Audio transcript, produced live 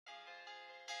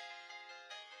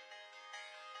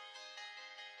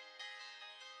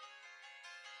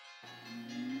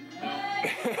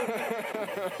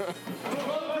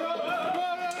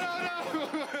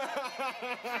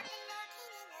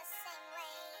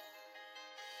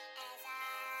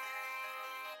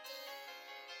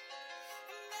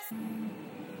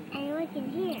I look in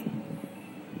here.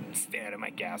 Stay out of my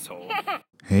gas hole.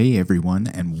 Hey everyone,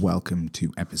 and welcome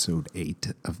to episode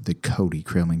 8 of the Cody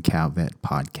Krillman CalVet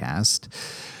podcast.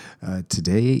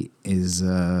 Today is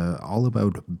all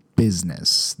about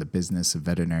business, the business of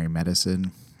veterinary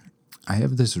medicine. I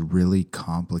have this really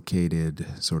complicated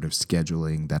sort of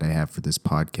scheduling that I have for this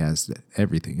podcast.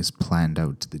 Everything is planned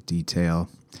out to the detail.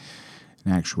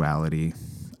 In actuality,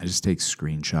 I just take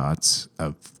screenshots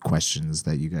of questions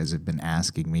that you guys have been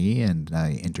asking me, and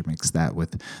I intermix that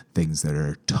with things that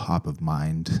are top of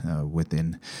mind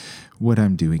within what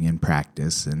I'm doing in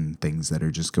practice and things that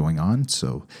are just going on.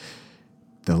 So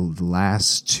the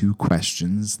last 2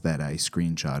 questions that I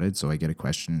screenshotted, so I get a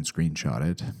question and screenshot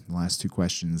it. The last 2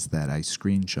 questions that I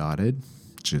screenshotted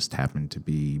just happened to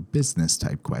be business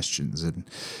type questions. And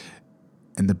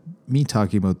me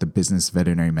talking about the business of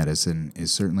veterinary medicine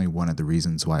is certainly one of the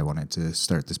reasons why I wanted to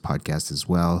start this podcast as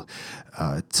well.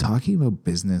 Talking about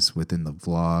business within the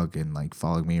vlog and like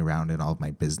following me around in all of my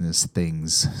business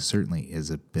things certainly is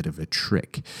a bit of a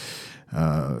trick.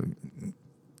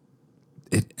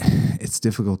 It's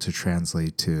difficult to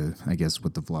translate to, I guess,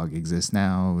 what the vlog exists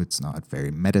now. It's not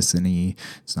very medicine-y.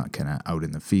 It's not kind of out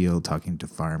in the field talking to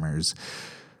farmers.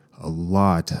 A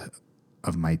lot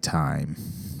of my time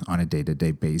on a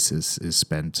day-to-day basis is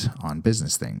spent on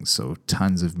business things. So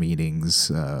tons of meetings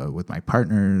with my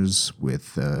partners,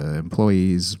 with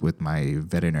employees, with my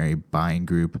veterinary buying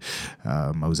group,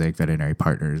 Mosaic Veterinary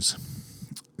Partners.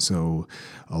 So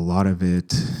a lot of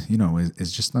it,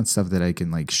 is just not stuff that I can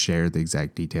like share the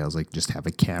exact details, like just have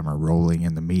a camera rolling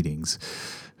in the meetings.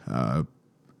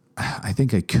 I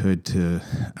think I could to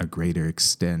a greater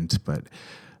extent, but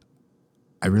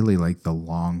I really like the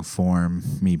long form,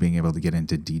 me being able to get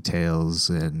into details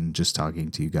and just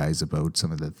talking to you guys about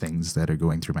some of the things that are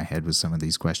going through my head with some of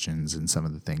these questions and some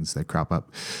of the things that crop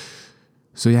up.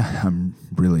 So yeah, I'm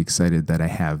really excited that I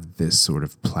have this sort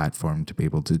of platform to be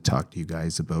able to talk to you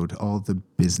guys about all the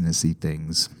businessy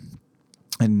things.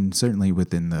 And certainly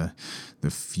within the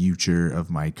future of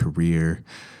my career,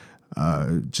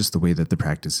 just the way that the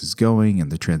practice is going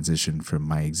and the transition from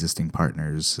my existing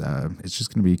partners, it's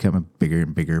just going to become a bigger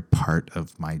and bigger part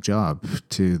of my job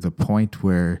to the point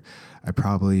where I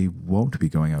probably won't be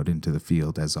going out into the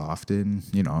field as often,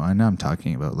 and I'm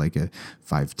talking about like a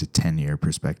 5 to 10 year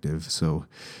perspective. So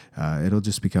it'll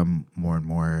just become more and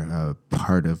more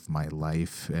part of my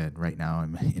life. And right now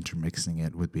I'm intermixing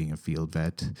it with being a field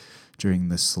vet. During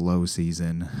the slow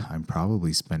season, I'm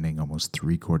probably spending almost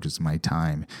 3/4 of my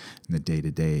time in the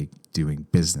day-to-day doing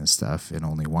business stuff and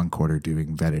only 1/4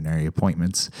 doing veterinary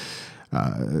appointments.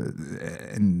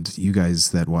 And you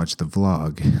guys that watch the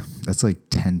vlog, that's like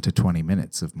 10 to 20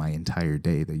 minutes of my entire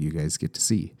day that you guys get to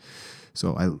see.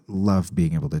 So I love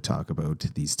being able to talk about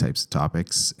these types of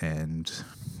topics, and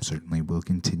certainly will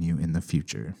continue in the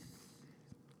future.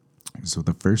 So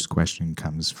the first question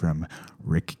comes from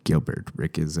Rick Gilbert.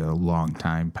 Rick is a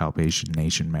longtime Palpation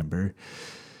Nation member.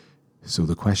 So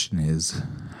the question is,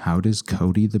 how does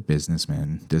Cody the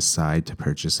businessman decide to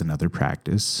purchase another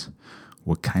practice?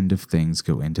 What kind of things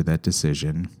go into that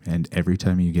decision? And every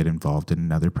time you get involved in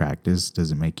another practice,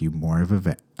 does it make you more of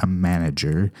a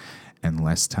manager and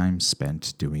less time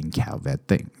spent doing CalVet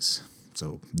things?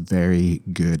 So very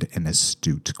good and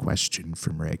astute question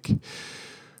from Rick.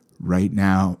 Right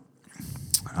now,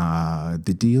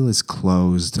 the deal is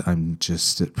closed. I'm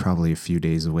just probably a few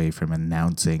days away from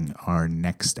announcing our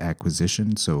next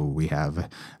acquisition. So we have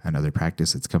another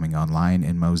practice that's coming online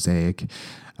in Mosaic.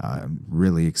 I'm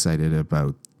really excited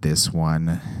about this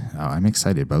one. I'm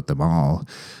excited about them all.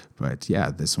 But yeah,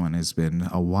 this one has been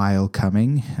a while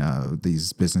coming.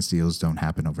 These business deals don't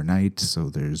happen overnight.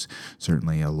 So there's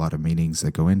certainly a lot of meetings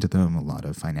that go into them, a lot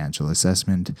of financial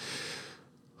assessment,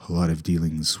 a lot of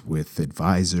dealings with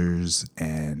advisors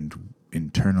and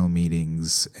internal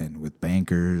meetings and with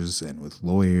bankers and with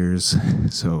lawyers.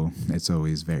 So it's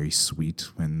always very sweet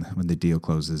when the deal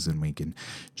closes and we can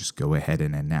just go ahead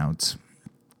and announce.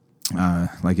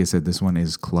 Like I said, this one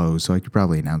is closed, so I could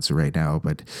probably announce it right now,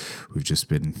 but we've just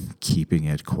been keeping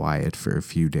it quiet for a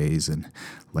few days and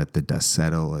let the dust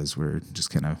settle as we're just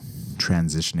kind of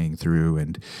transitioning through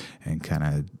and kind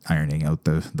of ironing out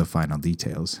the final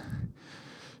details.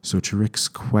 So to Rick's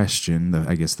question,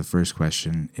 I guess the first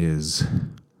question is,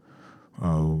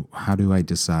 how do I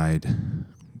decide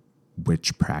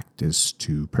which practice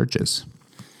to purchase?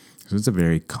 So it's a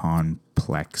very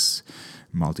complex,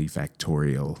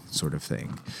 multifactorial sort of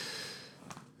thing.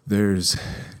 There's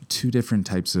two different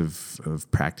types of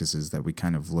practices that we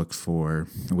kind of look for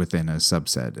within a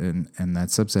subset, and that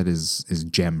subset is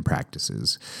gem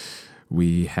practices.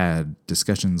 We had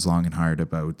discussions long and hard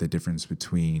about the difference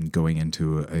between going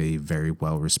into a very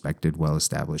well-respected,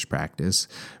 well-established practice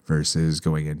versus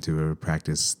going into a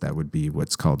practice that would be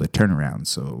what's called a turnaround.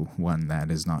 So one that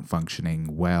is not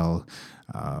functioning well,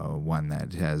 one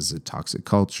that has a toxic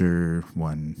culture,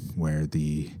 one where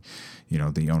the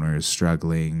owner is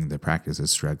struggling, the practice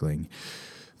is struggling.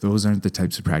 Those aren't the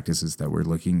types of practices that we're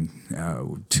looking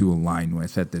to align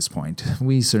with at this point.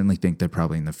 We certainly think that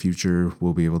probably in the future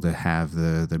we'll be able to have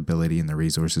the ability and the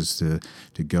resources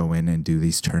to go in and do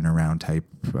these turnaround type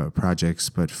projects.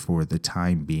 But for the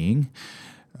time being,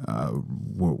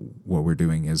 what we're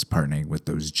doing is partnering with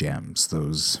those gems,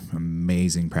 those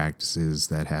amazing practices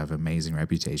that have amazing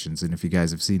reputations. And if you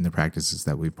guys have seen the practices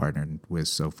that we've partnered with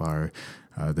so far,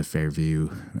 the Fairview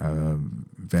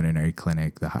Veterinary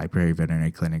Clinic, the High Prairie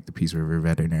Veterinary Clinic, the Peace River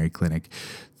Veterinary Clinic,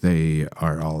 they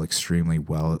are all extremely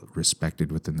well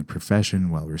respected within the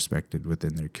profession, well respected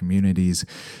within their communities.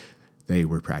 They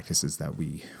were practices that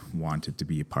we wanted to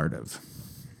be a part of.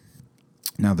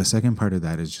 Now, the second part of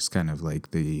that is just kind of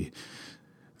like the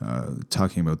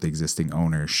talking about the existing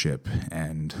ownership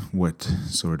and what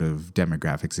sort of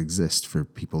demographics exist for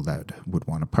people that would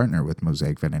want to partner with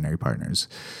Mosaic Veterinary Partners.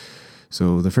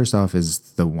 So the first off is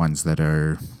the ones that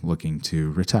are looking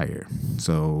to retire.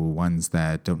 So ones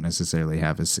that don't necessarily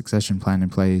have a succession plan in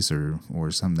place, or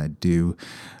some that do,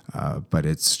 but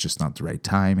it's just not the right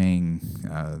timing.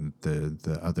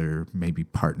 The other maybe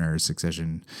partner,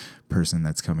 succession person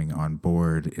that's coming on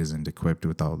board isn't equipped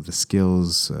with all of the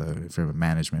skills from a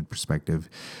management perspective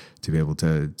to be able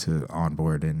to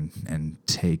onboard and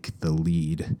take the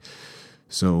lead.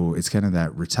 So it's kind of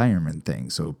that retirement thing.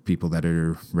 So people that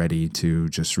are ready to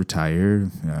just retire,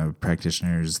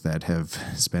 practitioners that have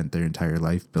spent their entire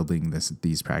life building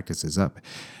these practices up,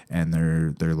 and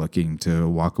they're looking to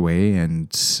walk away and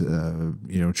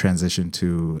transition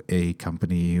to a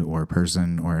company or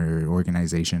person or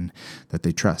organization that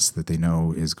they trust, that they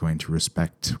know is going to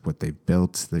respect what they've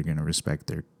built. They're going to respect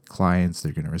their clients.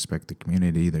 They're going to respect the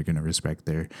community. They're going to respect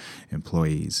their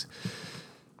employees.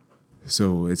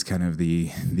 So it's kind of the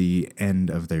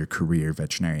end of their career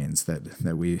veterinarians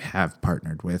that we have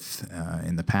partnered with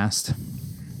in the past.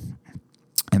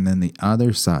 And then the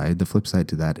other side, the flip side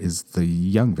to that, is the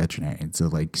young veterinarians, the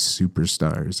like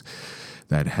superstars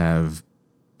that have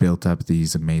built up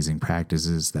these amazing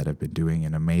practices, that have been doing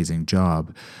an amazing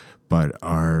job, but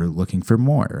are looking for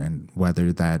more. And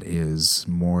whether that is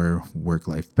more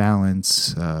work-life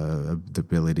balance, the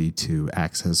ability to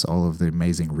access all of the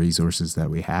amazing resources that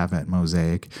we have at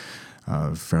Mosaic,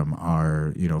 from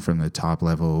the top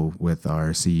level with our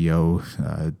CEO,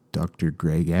 Dr.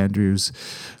 Greg Andrews,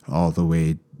 all the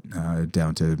way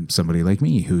down to somebody like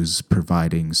me who's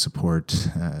providing support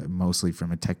mostly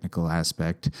from a technical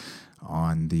aspect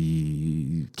on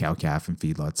the cow-calf and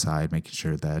feedlot side, making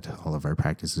sure that all of our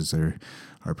practices are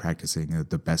practicing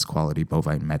the best quality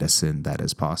bovine medicine that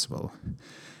is possible,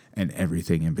 and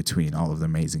everything in between, all of the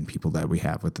amazing people that we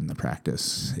have within the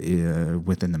practice,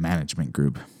 within the management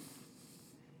group.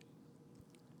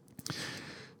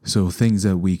 So things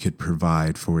that we could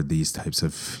provide for these types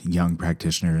of young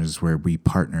practitioners where we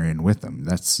partner in with them.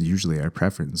 That's usually our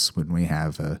preference when we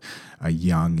have a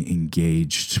young,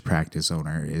 engaged practice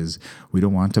owner, is we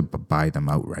don't want to buy them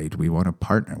outright. We want to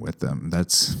partner with them.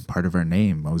 That's part of our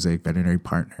name, Mosaic Veterinary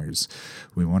Partners.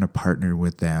 We want to partner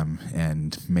with them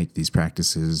and make these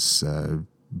practices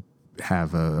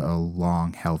have a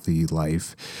long, healthy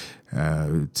life,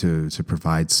 to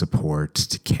provide support,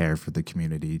 to care for the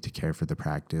community, to care for the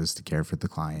practice, to care for the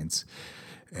clients,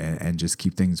 and just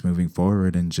keep things moving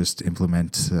forward and just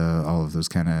implement all of those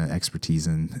kind of expertise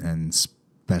and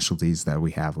specialties that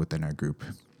we have within our group.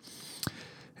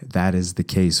 That is the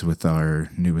case with our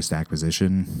newest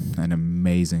acquisition, an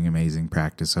amazing, amazing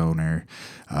practice owner,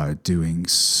 doing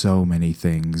so many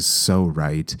things so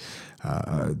right,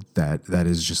 that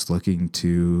is just looking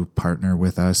to partner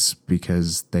with us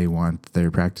because they want their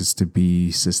practice to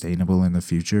be sustainable in the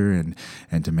future, and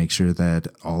to make sure that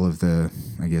all of the,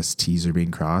 I guess, T's are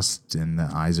being crossed and the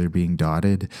I's are being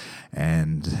dotted,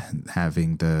 and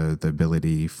having the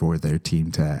ability for their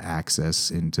team to access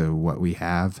into what we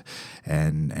have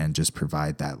and just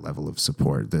provide that level of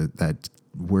support. That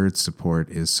word support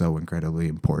is so incredibly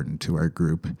important to our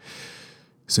group.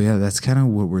 So yeah, that's kind of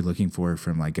what we're looking for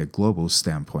from like a global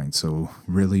standpoint. So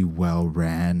really well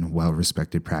ran, well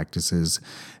respected practices,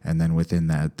 and then within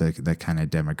that, the kind of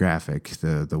demographic,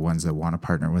 the ones that want to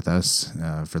partner with us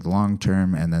for the long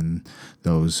term, and then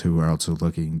those who are also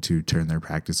looking to turn their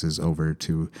practices over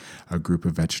to a group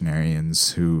of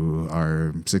veterinarians who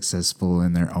are successful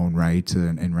in their own right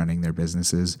in running their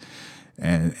businesses.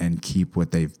 And keep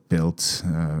what they've built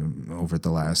over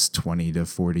the last 20 to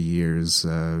 40 years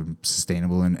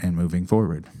sustainable and moving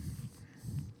forward.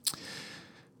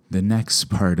 The next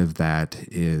part of that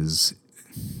is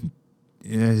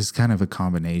kind of a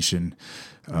combination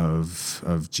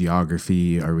of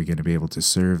geography. Are we going to be able to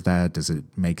serve that? Does it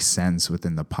make sense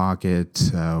within the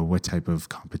pocket? What type of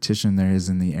competition there is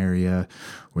in the area?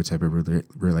 What type of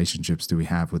relationships do we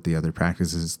have with the other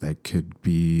practices that could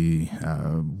be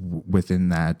within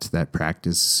that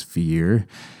practice sphere?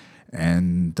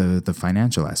 And the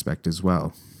financial aspect as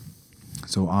well.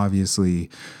 So obviously,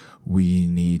 we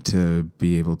need to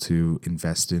be able to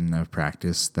invest in a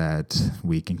practice that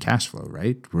we can cash flow,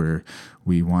 right?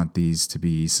 We want these to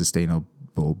be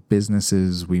sustainable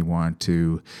businesses. We want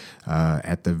to,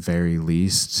 at the very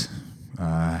least,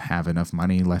 have enough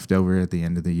money left over at the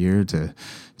end of the year to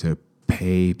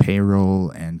pay payroll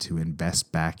and to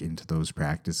invest back into those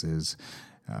practices.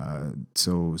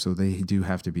 So they do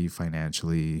have to be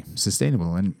financially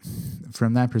sustainable. And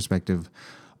from that perspective,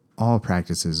 all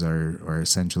practices are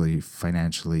essentially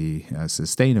financially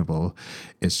sustainable.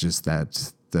 It's just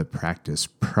that the practice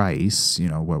price,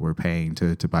 what we're paying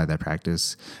to buy that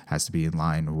practice, has to be in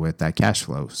line with that cash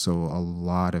flow. So a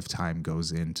lot of time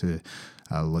goes into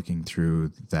looking through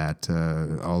that,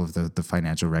 all of the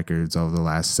financial records over the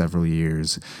last several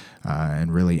years,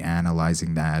 and really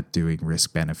analyzing that, doing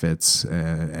risk benefits,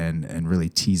 and really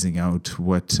teasing out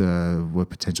what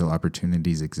potential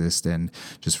opportunities exist. And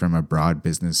just from a broad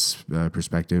business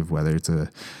perspective, whether it's a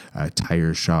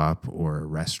tire shop or a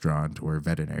restaurant or a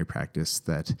veterinary practice,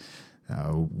 that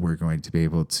we're going to be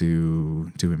able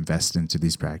to invest into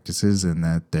these practices, and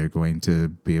that they're going to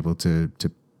be able to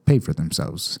pay for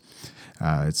themselves.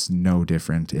 It's no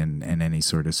different in any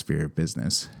sort of sphere of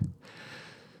business.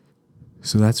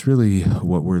 So that's really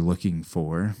what we're looking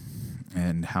for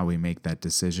and how we make that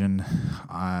decision.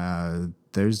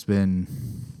 There's been,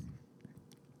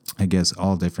 I guess,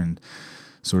 all different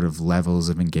sort of levels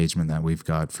of engagement that we've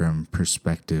got from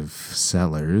prospective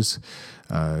sellers.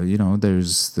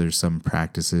 There's some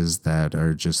practices that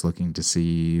are just looking to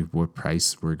see what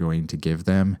price we're going to give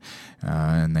them,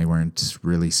 and they weren't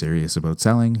really serious about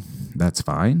selling. That's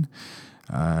fine.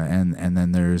 And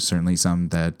then there's certainly some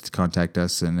that contact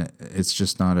us and it's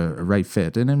just not a right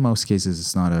fit. And in most cases,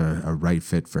 it's not a right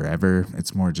fit forever.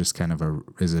 It's more just kind of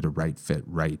is it a right fit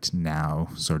right now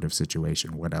sort of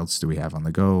situation? What else do we have on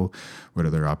the go? What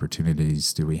other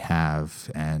opportunities do we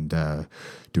have? And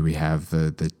do we have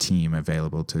the team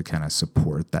available to kind of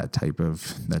support that type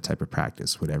of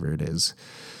practice, whatever it is?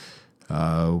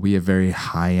 We have very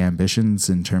high ambitions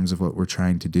in terms of what we're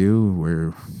trying to do.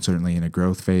 We're certainly in a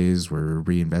growth phase. We're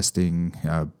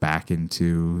reinvesting back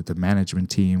into the management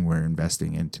team. We're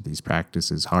investing into these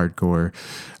practices hardcore,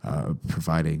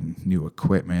 providing new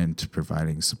equipment,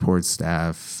 providing support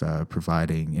staff,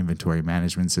 providing inventory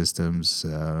management systems,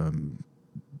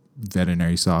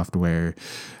 veterinary software,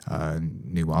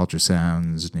 new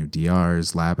ultrasounds, new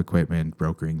DRs, lab equipment,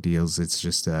 brokering deals. It's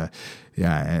just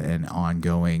an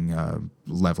ongoing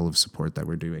level of support that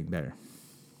we're doing there.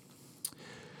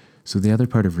 So the other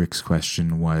part of Rick's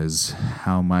question was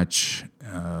how much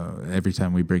every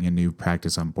time we bring a new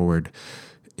practice on board,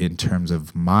 in terms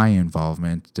of my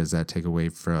involvement, does that take away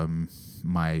from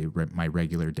my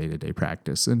regular day-to-day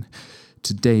practice? And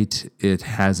to date, it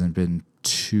hasn't been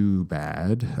too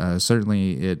bad.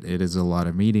 Certainly, it is a lot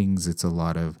of meetings. It's a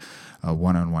lot of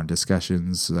one-on-one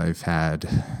discussions. I've had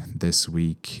this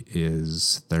week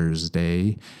is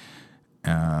Thursday,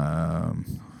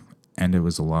 and it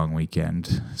was a long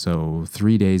weekend. So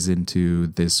 3 days into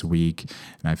this week,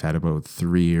 and I've had about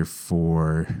 3 or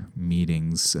 4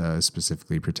 meetings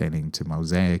specifically pertaining to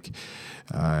Mosaic,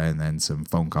 and then some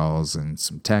phone calls and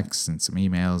some texts and some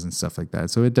emails and stuff like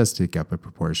that. So it does take up a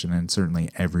proportion, and certainly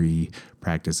every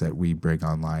practice that we bring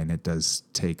online, it does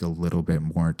take a little bit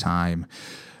more time,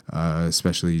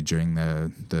 especially during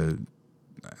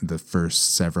the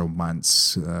first several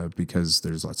months, because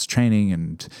there's lots of training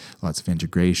and lots of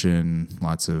integration,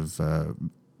 lots of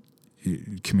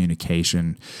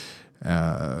communication,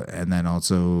 and then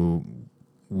also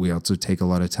we also take a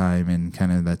lot of time in kind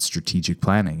of that strategic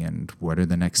planning and what are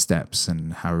the next steps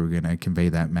and how are we going to convey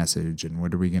that message and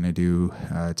what are we going to do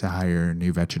to hire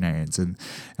new veterinarians. And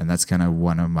that's kind of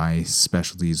one of my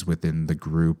specialties within the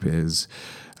group is,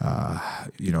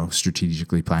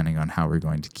 strategically planning on how we're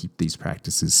going to keep these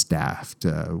practices staffed.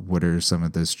 What are some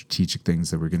of the strategic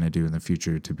things that we're going to do in the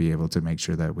future to be able to make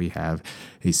sure that we have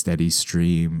a steady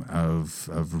stream of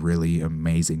really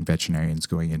amazing veterinarians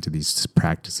going into these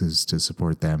practices to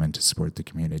support them and to support the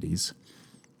communities.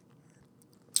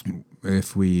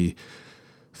 If we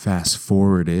fast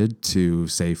forwarded to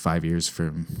say 5 years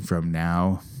from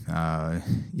now,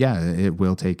 it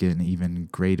will take an even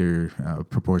greater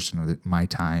proportion of my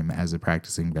time as a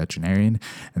practicing veterinarian,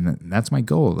 and that's my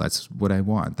goal. That's what I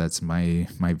want. That's my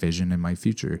vision and my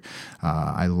future.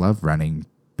 I love running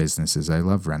businesses. I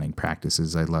love running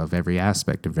practices. I love every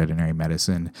aspect of veterinary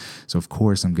medicine. So of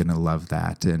course I'm going to love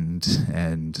that.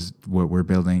 And what we're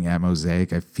building at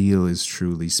Mosaic, I feel is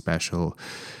truly special.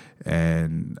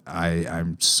 And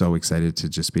I'm so excited to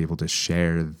just be able to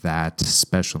share that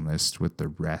specialness with the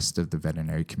rest of the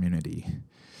veterinary community.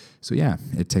 So yeah,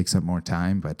 it takes up more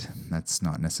time, but that's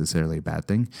not necessarily a bad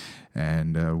thing.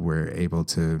 And we're able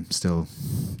to still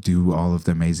do all of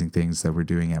the amazing things that we're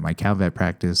doing at my cow vet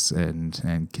practice and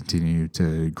continue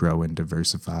to grow and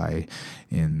diversify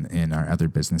in our other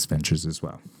business ventures as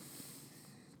well.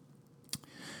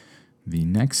 The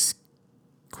next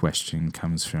question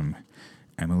comes from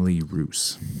Emily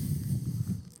Roos.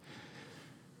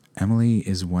 Emily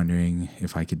is wondering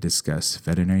if I could discuss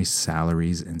veterinary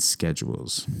salaries and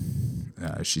schedules.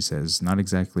 She says, not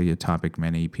exactly a topic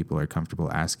many people are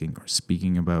comfortable asking or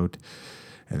speaking about.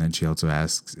 And then she also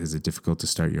asks, is it difficult to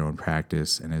start your own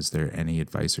practice? And is there any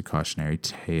advice or cautionary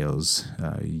tales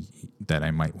that I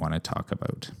might want to talk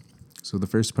about? So the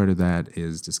first part of that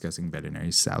is discussing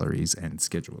veterinary salaries and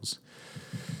schedules.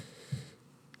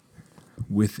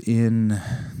 Within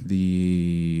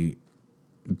the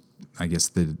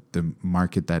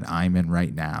market that I'm in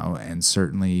right now, and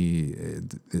certainly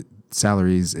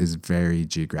salaries is very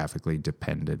geographically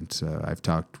dependent. I've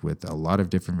talked with a lot of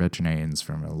different veterinarians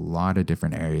from a lot of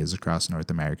different areas across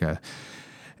North America,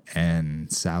 and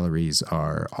salaries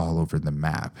are all over the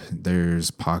map.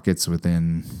 There's pockets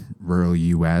within rural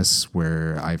U.S.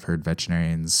 where I've heard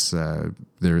veterinarians,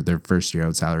 their first year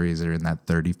out salaries are in that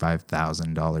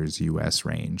 $35,000 U.S.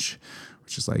 range,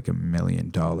 which is like $1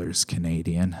 million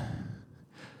Canadian.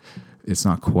 It's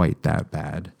not quite that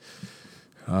bad.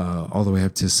 All the way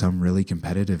up to some really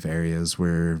competitive areas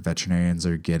where veterinarians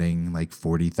are getting like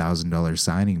 $40,000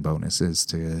 signing bonuses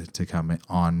to come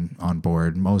on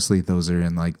board. Mostly those are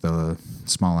in like the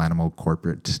small animal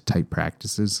corporate type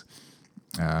practices.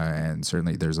 And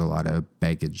certainly there's a lot of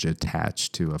baggage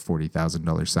attached to a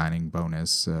 $40,000 signing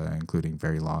bonus, including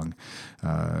very long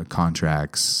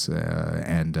contracts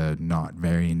and a not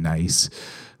very nice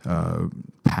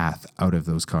path out of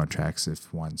those contracts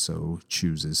if one so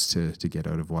chooses to get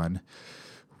out of one.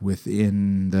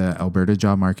 Within the Alberta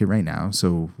job market right now,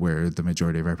 so where the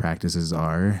majority of our practices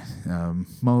are,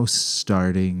 most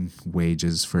starting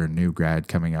wages for a new grad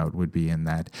coming out would be in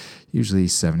that usually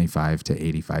 $75,000 to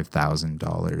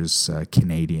 $85,000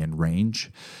 Canadian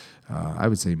range. I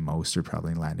would say most are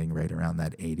probably landing right around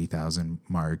that $80,000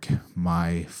 mark.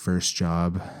 My first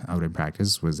job out in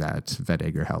practice was at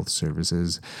VetAgri Health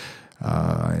Services,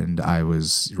 and I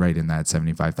was right in that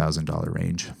 $75,000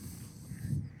 range.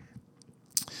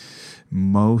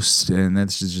 Most, and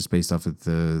that's just based off of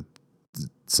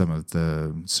some of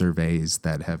the surveys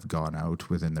that have gone out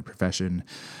within the profession.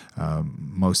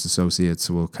 Most associates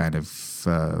will kind of,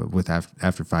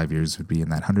 after 5 years, would be in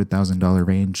that $100,000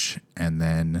 range, and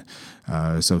then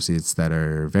associates that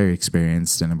are very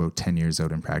experienced and about 10 years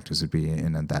out in practice would be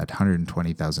in that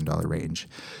 $120,000 range.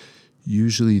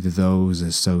 Usually those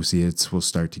associates will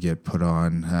start to get put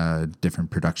on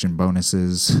different production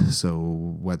bonuses. So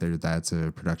whether that's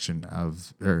a production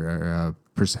of or a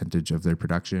percentage of their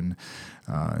production,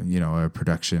 a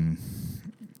production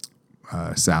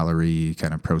salary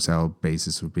kind of pro-sal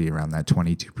basis would be around that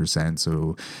 22%.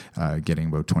 So getting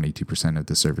about 22% of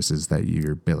the services that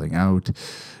you're billing out.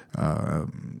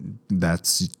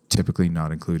 That's typically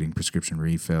not including prescription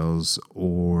refills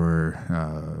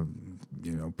or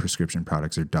prescription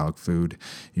products or dog food.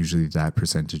 Usually that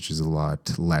percentage is a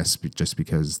lot less just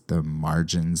because the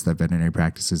margins that veterinary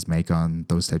practices make on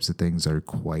those types of things are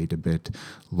quite a bit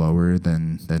lower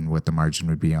than what the margin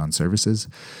would be on services.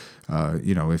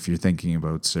 If you're thinking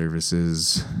about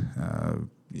services,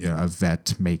 a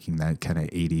vet making that kind of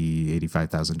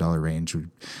 $80,000-$85,000 range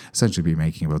would essentially be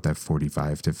making about that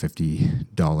 $45 to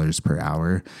 $50 per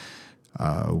hour.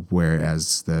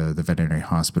 Whereas the veterinary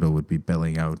hospital would be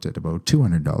billing out at about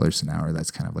 $200 an hour.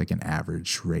 That's kind of like an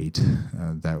average rate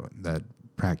that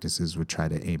practices would try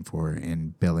to aim for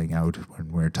in billing out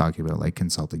when we're talking about like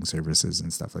consulting services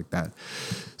and stuff like that.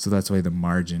 So that's why the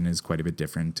margin is quite a bit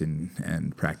different,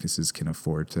 and practices can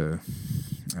afford to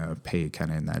pay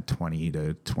kind of in that 20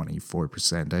 to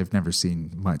 24%. I've never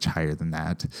seen much higher than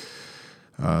that.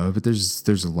 But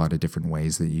there's a lot of different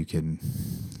ways that you can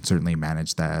certainly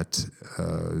manage that.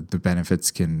 The benefits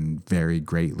can vary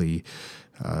greatly.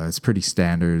 It's pretty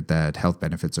standard that health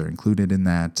benefits are included in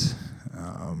that.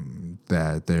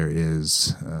 That there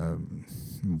is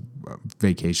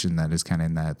vacation that is kind of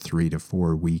in that 3 to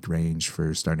 4 week range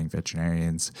for starting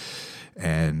veterinarians,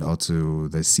 and also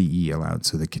the CE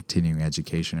allowance, so the continuing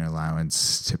education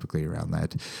allowance, typically around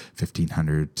that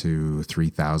 $1,500 to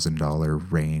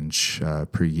 $3,000 range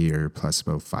per year, plus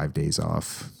about 5 days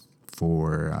off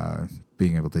for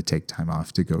being able to take time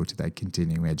off to go to that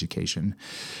continuing education.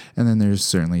 And then there's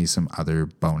certainly some other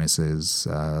bonuses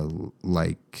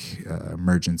like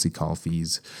emergency call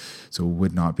fees. So it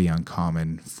would not be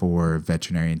uncommon for a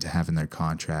veterinarian to have in their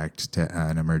contract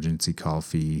an emergency call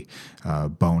fee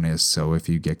bonus. So if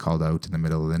you get called out in the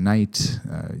middle of the night,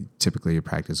 typically a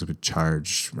practice would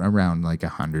charge around like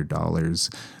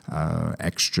 $100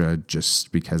 extra,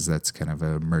 just because that's kind of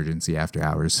an emergency after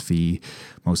hours fee.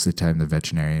 Most of the time the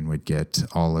veterinarian would get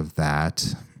all of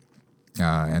that,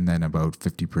 and then about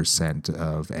 50%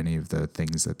 of any of the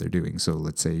things that they're doing. So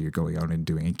let's say you're going out and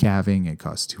doing a calving, it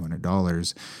costs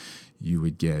 $200. You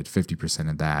would get 50%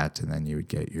 of that, and then you would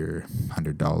get your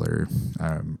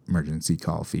 $100 emergency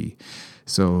call fee.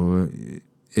 So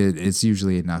it's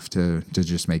usually enough to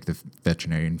just make the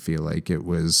veterinarian feel like it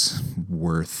was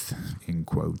worth, in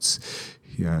quotes,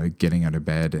 getting out of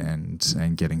bed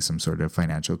and getting some sort of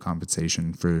financial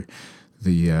compensation for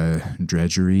the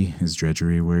drudgery, is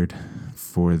drudgery a word,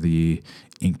 for the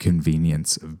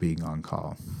inconvenience of being on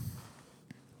call.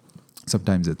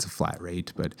 Sometimes it's a flat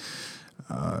rate, but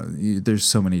there's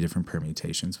so many different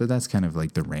permutations. But that's kind of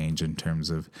like the range in terms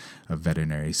of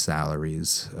veterinary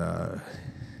salaries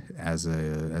as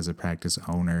a practice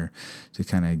owner. To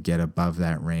kind of get above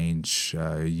that range,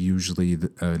 usually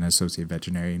an associate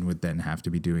veterinarian would then have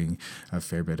to be doing a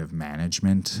fair bit of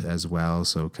management as well.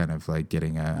 So kind of like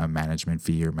getting a management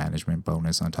fee or management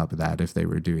bonus on top of that if they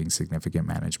were doing significant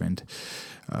management.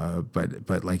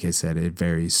 But like I said, it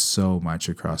varies so much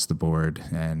across the board,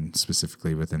 and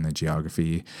specifically within the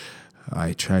geography.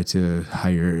 I tried to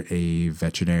hire a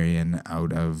veterinarian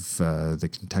out of the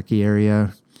Kentucky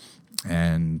area,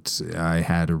 and I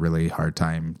had a really hard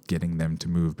time getting them to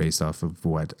move based off of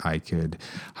what I could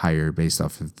hire based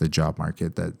off of the job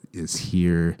market that is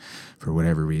here. For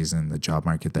whatever reason, the job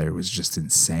market there was just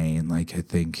insane. Like, I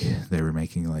think they were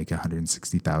making like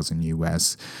 $160,000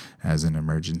 US as an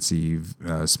emergency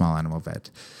small animal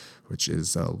vet, which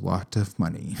is a lot of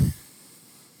money.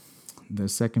 The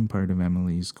second part of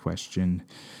Emily's question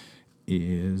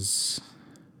is,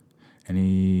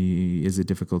 is it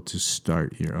difficult to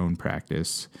start your own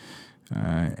practice?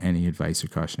 Any advice or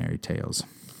cautionary tales?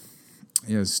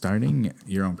 Starting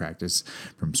your own practice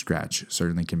from scratch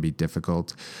certainly can be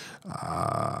difficult.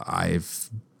 I've,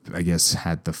 I guess,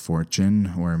 had the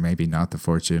fortune, or maybe not the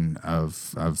fortune,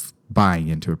 of buying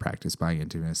into a practice, buying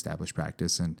into an established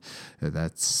practice, and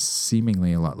that's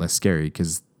seemingly a lot less scary,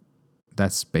 because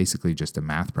that's basically just a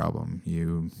math problem.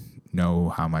 You know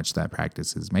how much that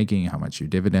practice is making, how much your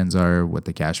dividends are, what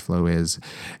the cash flow is,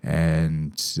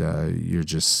 and you're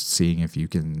just seeing if you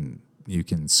can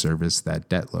service that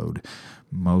debt load.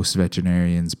 Most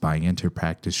veterinarians buying into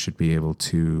practice should be able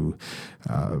to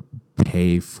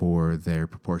pay for their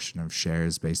proportion of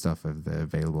shares based off of the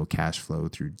available cash flow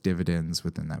through dividends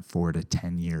within that 4 to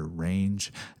 10 year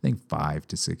range. I think 5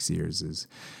 to 6 years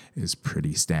is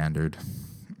pretty standard.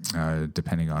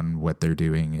 Depending on what they're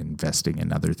doing, investing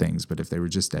in other things. But if they were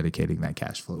just dedicating that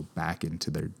cash flow back into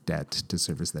their debt to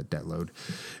service that debt load,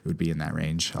 it would be in that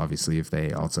range. Obviously, if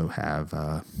they also have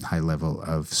a high level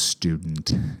of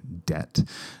student debt,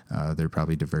 they're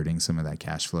probably diverting some of that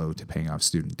cash flow to paying off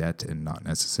student debt and not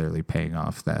necessarily paying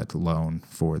off that loan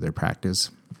for their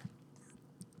practice.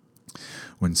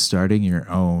 When starting your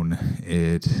own,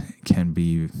 it can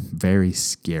be very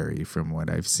scary from what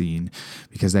I've seen,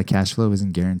 because that cash flow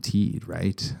isn't guaranteed,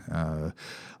 right? A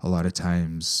lot of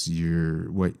times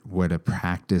what a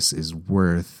practice is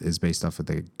worth is based off of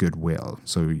the goodwill.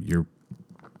 So you're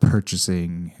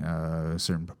purchasing a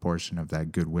certain proportion of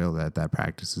that goodwill that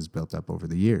practice has built up over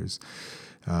the years.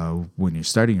 When you're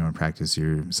starting your own practice,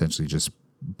 you're essentially just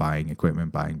buying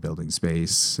equipment, buying building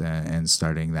space, and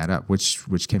starting that up,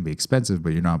 which can be expensive,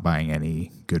 but you're not buying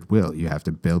any goodwill. You have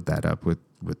to build that up with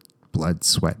blood,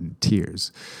 sweat, and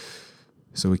tears.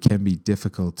 So it can be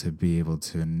difficult to be able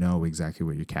to know exactly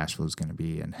what your cash flow is going to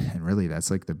be. And really, that's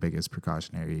like the biggest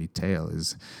precautionary tale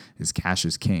is cash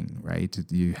is king, right?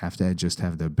 You have to just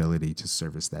have the ability to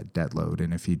service that debt load.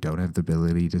 And if you don't have the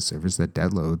ability to service that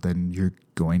debt load, then you're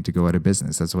going to go out of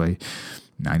business. That's why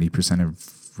 90%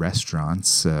 of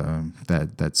restaurants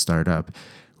that start up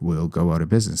will go out of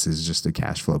business. Is just a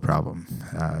cash flow problem.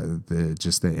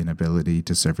 The inability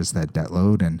to service that debt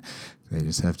load, and they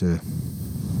just have to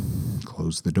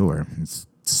close the door. It's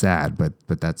sad, but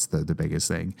that's the biggest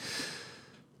thing.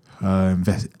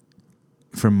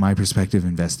 From my perspective,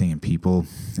 investing in people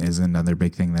is another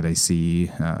big thing that I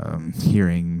see.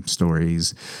 Hearing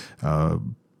stories,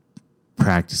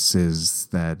 practices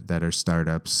that are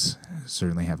startups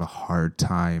certainly have a hard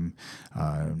time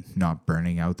not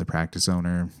burning out the practice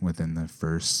owner within the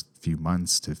first few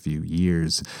months to few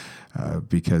years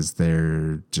because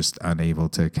they're just unable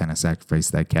to kind of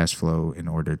sacrifice that cash flow in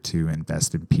order to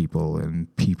invest in people.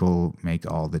 And people make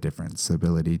all the difference. The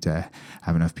ability to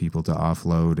have enough people to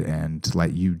offload and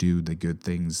let you do the good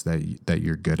things that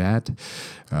you're good at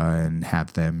and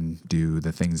have them do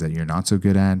the things that you're not so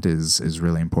good at is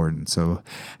really important. So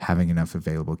having enough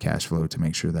available cash flow to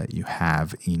make sure that you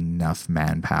have enough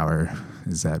manpower.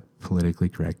 Is that politically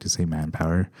correct to say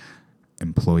manpower?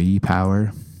 Employee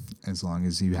power. As long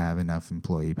as you have enough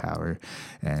employee power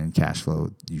and cash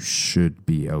flow, you should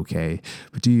be okay.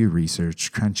 But do your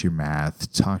research, crunch your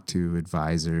math, talk to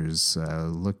advisors,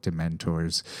 look to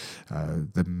mentors.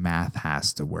 The math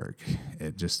has to work.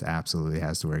 It just absolutely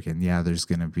has to work. And yeah, there's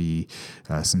going to be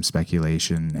some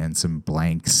speculation and some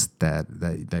blanks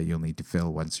that you'll need to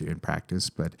fill once you're in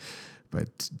practice. But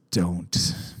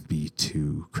don't be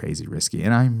too crazy risky.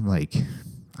 And I'm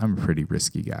a pretty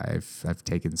risky guy. I've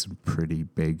taken some pretty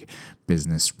big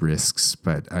business risks,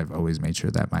 but I've always made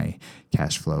sure that my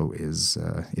cash flow is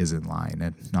in line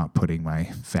and not putting my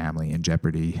family in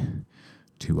jeopardy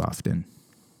too often.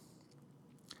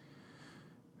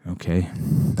 Okay,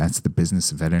 that's the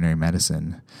business of veterinary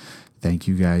medicine. Thank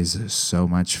you guys so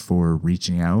much for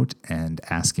reaching out and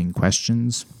asking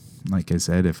questions. Like I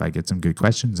said, if I get some good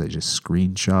questions, I just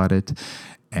screenshot it,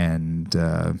 and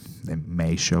it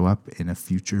may show up in a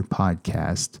future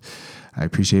podcast. I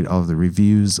appreciate all of the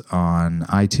reviews on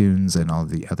iTunes and all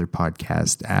the other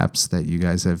podcast apps that you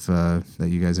guys have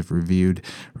reviewed.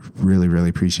 Really, really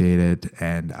appreciate it,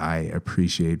 and I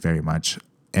appreciate very much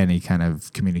any kind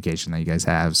of communication that you guys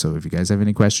have. So if you guys have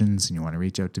any questions and you want to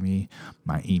reach out to me,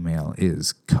 my email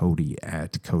is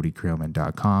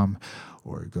cody@codykreelman.com,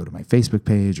 or go to my Facebook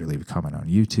page, or leave a comment on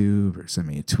YouTube, or send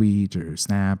me a tweet or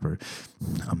snap, or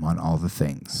I'm on all the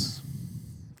things.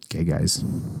 Okay, guys.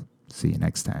 See you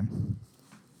next time.